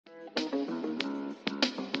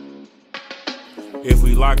If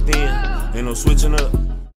we locked in, ain't no switching up.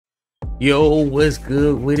 Yo, what's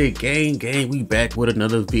good with it, gang? We back with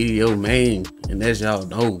another video, man. And as y'all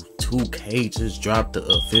know, 2K just dropped the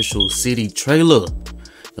official city trailer.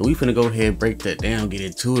 And we finna go ahead and break that down, get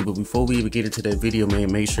into it. But before we even get into that video,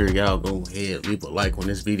 man, make sure y'all go ahead, leave a like on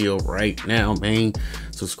this video right now, man.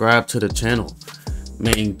 Subscribe to the channel,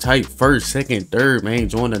 man. Type first, second, third, man.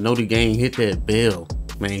 Join the Noti gang, hit that bell.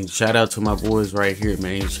 Man, shout out to my boys right here,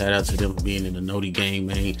 man. Shout out to them for being in the Noti gang,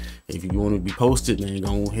 man. If you want to be posted, man,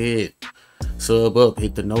 go ahead, sub up,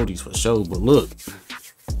 hit the noties for sure. But look,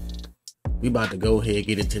 we about to go ahead and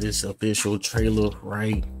get into this official trailer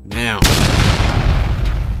right now.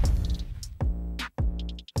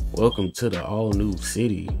 Welcome to the all new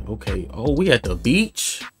city. Okay, oh, we at the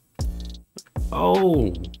beach.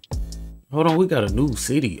 Oh, hold on, we got a new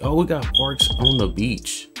city. Oh, we got parks on the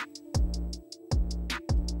beach.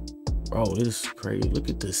 Bro, this is crazy. Look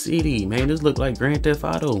at the city, man. This look like Grand Theft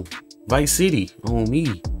Auto Vice City on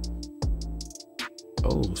me.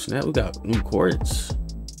 Oh snap, we got new courts.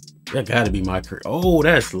 That gotta be my career. Oh,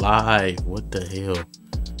 that's live. What the hell?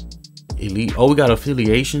 Elite. Oh, we got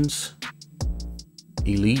affiliations.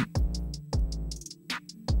 Elite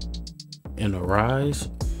and Arise.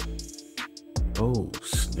 Oh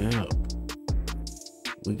snap,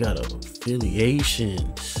 we got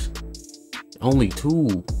affiliations. Only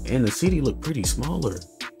 2, and the city look pretty smaller.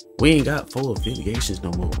 We ain't got 4 affiliations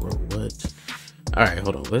no more, bro. What? All right,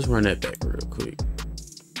 hold on, let's run that back real quick.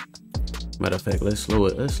 Matter of fact, let's slow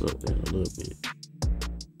it down a little bit.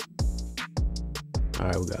 All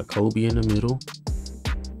right, we got Kobe in the middle.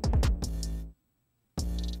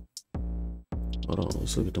 Hold on,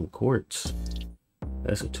 let's look at them courts.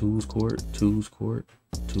 That's a 2's court, 2's court,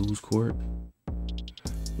 2's court.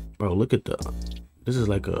 Bro, look at this is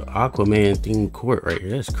like a Aquaman themed court right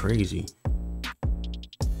here. That's crazy.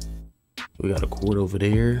 We got a court over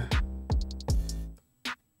there.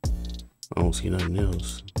 I don't see nothing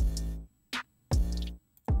else.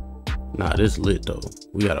 Nah, this lit though.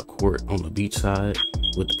 We got a court on the beach side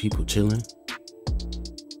with the people chilling.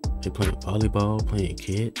 They playing volleyball, playing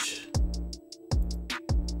catch.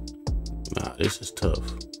 Nah, this is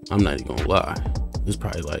tough. I'm not even gonna lie. This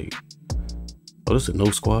probably like, oh, this is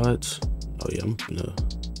no squads. Oh yeah, I'm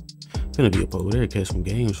gonna be up over there, catch some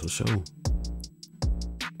games for sure.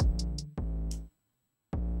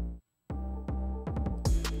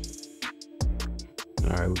 All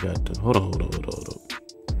right, we got the, hold on.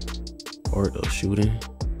 Art of shooting.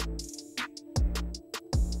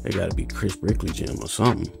 They gotta be Chris Brickley gym or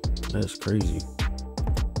something. That's crazy.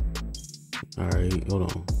 All right,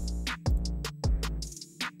 hold on.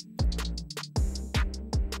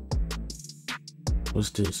 What's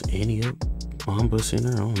this? Antioch Mamba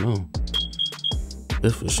Center? I don't know.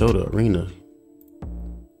 This for sure the arena.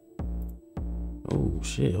 Oh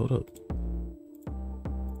shit, hold up.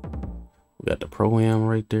 We got the Pro-Am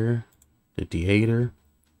right there. The theater.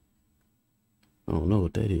 I don't know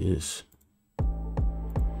what that is.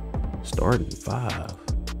 Starting 5.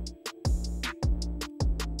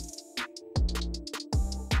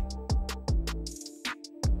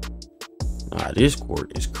 Nah, this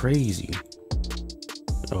court is crazy.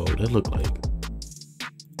 Oh, that look like,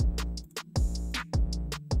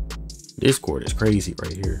 this court is crazy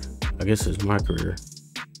right here. I guess it's my career.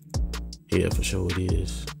 Yeah, for sure it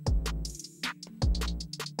is.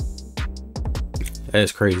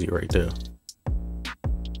 That's crazy right there.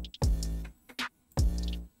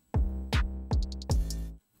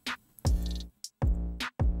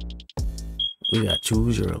 We got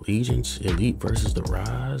choose your allegiance. Elite versus the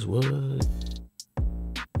Rise. What?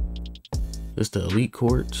 It's the elite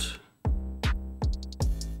courts.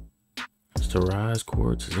 It's the Rise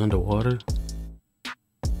courts. It's underwater.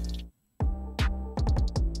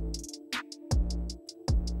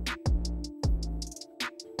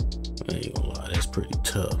 I ain't gonna lie, that's pretty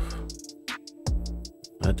tough.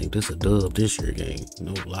 I think this a dub this year, gang.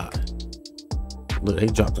 No lie. Look, they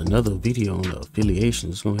dropped another video on the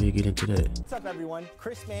affiliations. Let's go ahead and get into that. What's up, everyone?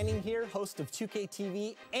 Chris Manning here, host of 2K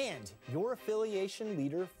TV and your affiliation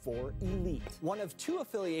leader for Elite. One of 2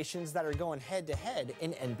 affiliations that are going head-to-head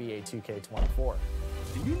in NBA 2K24.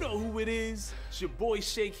 Do you know who it is? It's your boy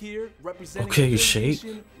Shake here, representing Okay, Shake.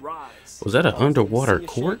 Rise. Was that an underwater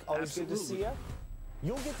court? Always good to see you.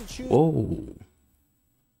 You'll get to choose. Whoa.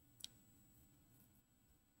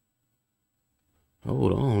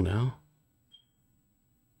 Hold on now.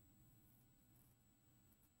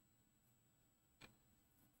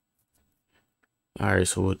 All right,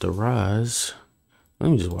 so with the Rise, Let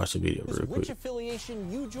me just watch the video real Which quick.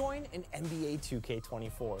 affiliation you join in NBA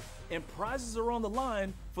 2K24. And prizes are on the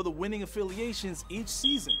line for the winning affiliations each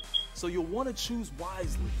season, so you'll want to choose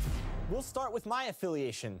wisely. We'll start with my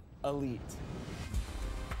affiliation, Elite.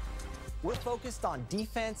 We're focused on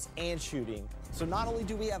defense and shooting. So not only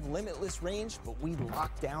do we have limitless range, but we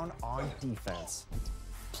lock down on defense.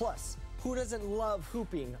 Plus, who doesn't love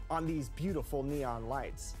hooping on these beautiful neon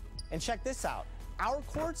lights? And check this out. Our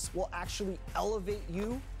courts will actually elevate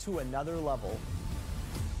you to another level.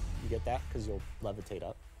 You get that? Because you'll levitate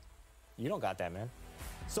up. You don't got that, man.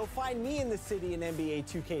 So find me in the city in NBA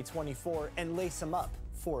 2K24 and lace them up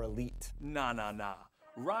for Elite. Nah.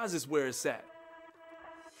 Rise is where it's at.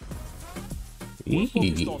 Eee,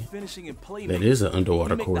 Focused on finishing and playmaking. that is an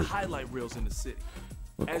underwater We make court. the highlight reels in the city.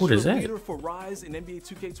 What As court your is that? leader for Rise in NBA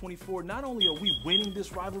 2K24, not only are we winning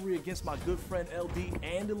this rivalry against my good friend LD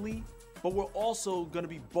and Elite, but we're also going to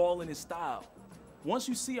be balling in style. Once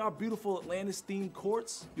you see our beautiful Atlantis-themed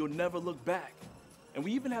courts, you'll never look back. And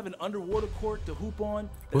we even have an underwater court to hoop on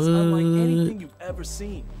that's unlike anything you've ever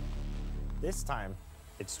seen. This time,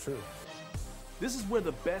 it's true. This is where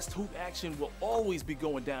the best hoop action will always be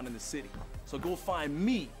going down in the city. So go find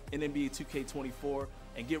me in NBA 2K24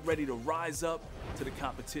 and get ready to rise up to the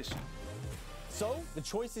competition. So the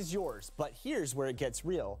choice is yours, but here's where it gets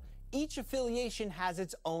real. Each affiliation has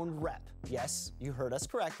its own rep. Yes, you heard us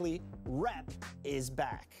correctly. Rep is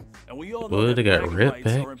back. And we all know What, that they got bragging rep rights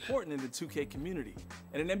back? are important in the 2K community.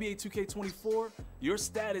 And in NBA 2K24, your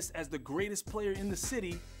status as the greatest player in the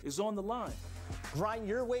city is on the line. Grind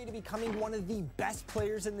your way to becoming one of the best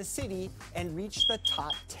players in the city and reach the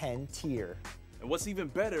top 10 tier. And what's even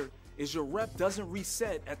better is your rep doesn't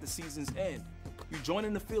reset at the season's end. You join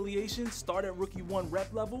an affiliation, start at Rookie 1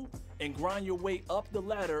 rep level, and grind your way up the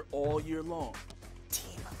ladder all year long.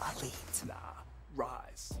 Team Elite. Nah,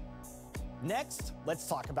 Rise. Next, let's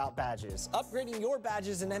talk about badges. Upgrading your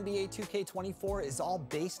badges in NBA 2K24 is all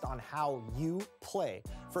based on how you play.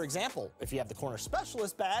 For example, if you have the corner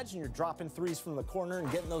specialist badge and you're dropping threes from the corner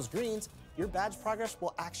and getting those greens, your badge progress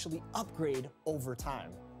will actually upgrade over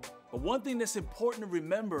time. But one thing that's important to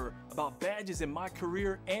remember about badges in my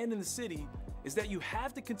career and in the city is that you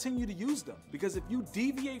have to continue to use them, because if you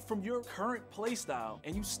deviate from your current playstyle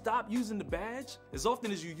and you stop using the badge as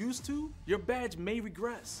often as you used to, your badge may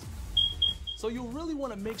regress. So you'll really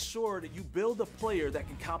want to make sure that you build a player that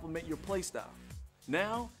can complement your playstyle.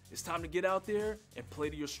 Now, it's time to get out there and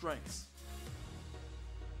play to your strengths.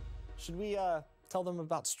 Should we tell them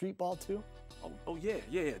about street ball too? Oh yeah,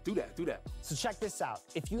 do that. So check this out.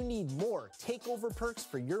 If you need more takeover perks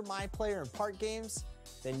for your myplayer and park games,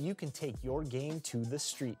 then you can take your game to the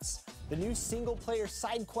streets. The new single-player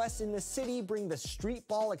side quests in the city bring the street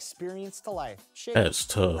ball experience to life. Shake, That's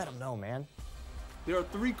tough. let them know, man. There are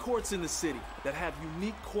 3 courts in the city that have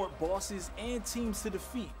unique court bosses and teams to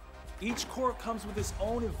defeat. Each court comes with its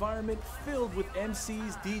own environment filled with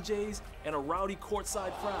MCs, DJs, and a rowdy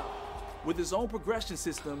courtside crowd. With its own progression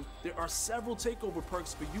system, there are several takeover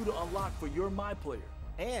perks for you to unlock for your myplayer.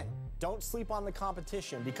 And don't sleep on the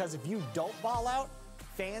competition, because if you don't ball out,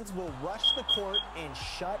 fans will rush the court and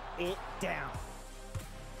shut it down.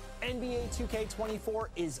 NBA 2K24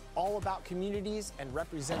 is all about communities and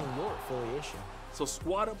representing your affiliation. So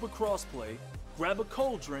squad up with crossplay, grab a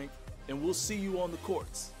cold drink, and we'll see you on the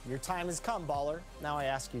courts. Your time has come, baller. Now I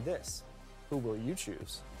ask you this, who will you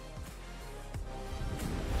choose?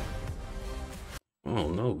 I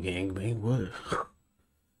don't know, gangbang. What?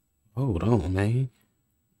 Hold on, man.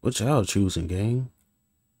 What y'all choosing, gang?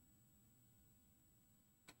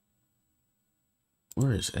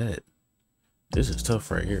 Where is that? This is tough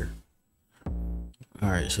right here.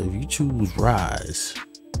 Alright, so if you choose Rise,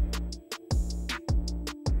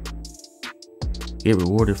 get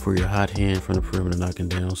rewarded for your hot hand from the perimeter, knocking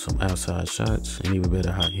down some outside shots, and even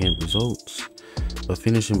better hot hand results. A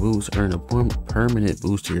finishing boost, earn a permanent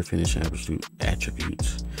boost to your finishing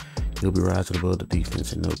attributes. You'll be rising above the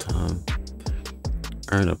defense in no time.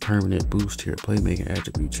 Earn a permanent boost to your playmaking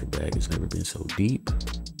attributes. Your bag has never been so deep.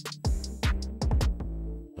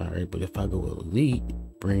 Alright, but if I go Elite,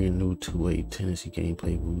 bring a new two-way tendency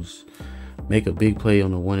gameplay boost. Make a big play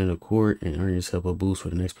on the one in the court and earn yourself a boost for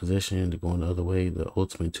the next possession to go the other way, the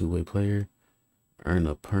ultimate two-way player. Earn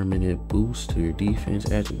a permanent boost to your defense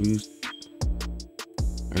attributes.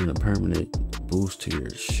 Earn a permanent boost to your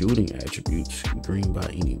shooting attributes. Green by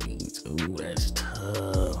any means. Ooh, that's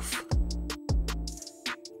tough.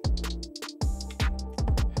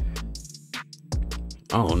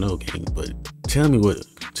 I don't know, gang, but tell me what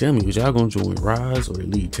y'all gonna join, Rise or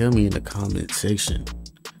Elite? Tell me in the comment section.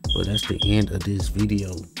 But that's the end of this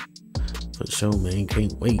video. For the show, man.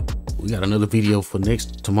 Can't wait. we got another video for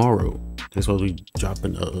tomorrow. That's why we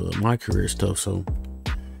dropping my career stuff. So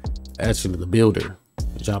actually the builder,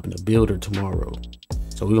 dropping the builder tomorrow.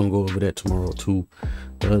 So we're gonna go over that tomorrow too.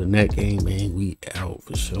 But other than that, game, man, we out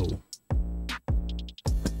for sure.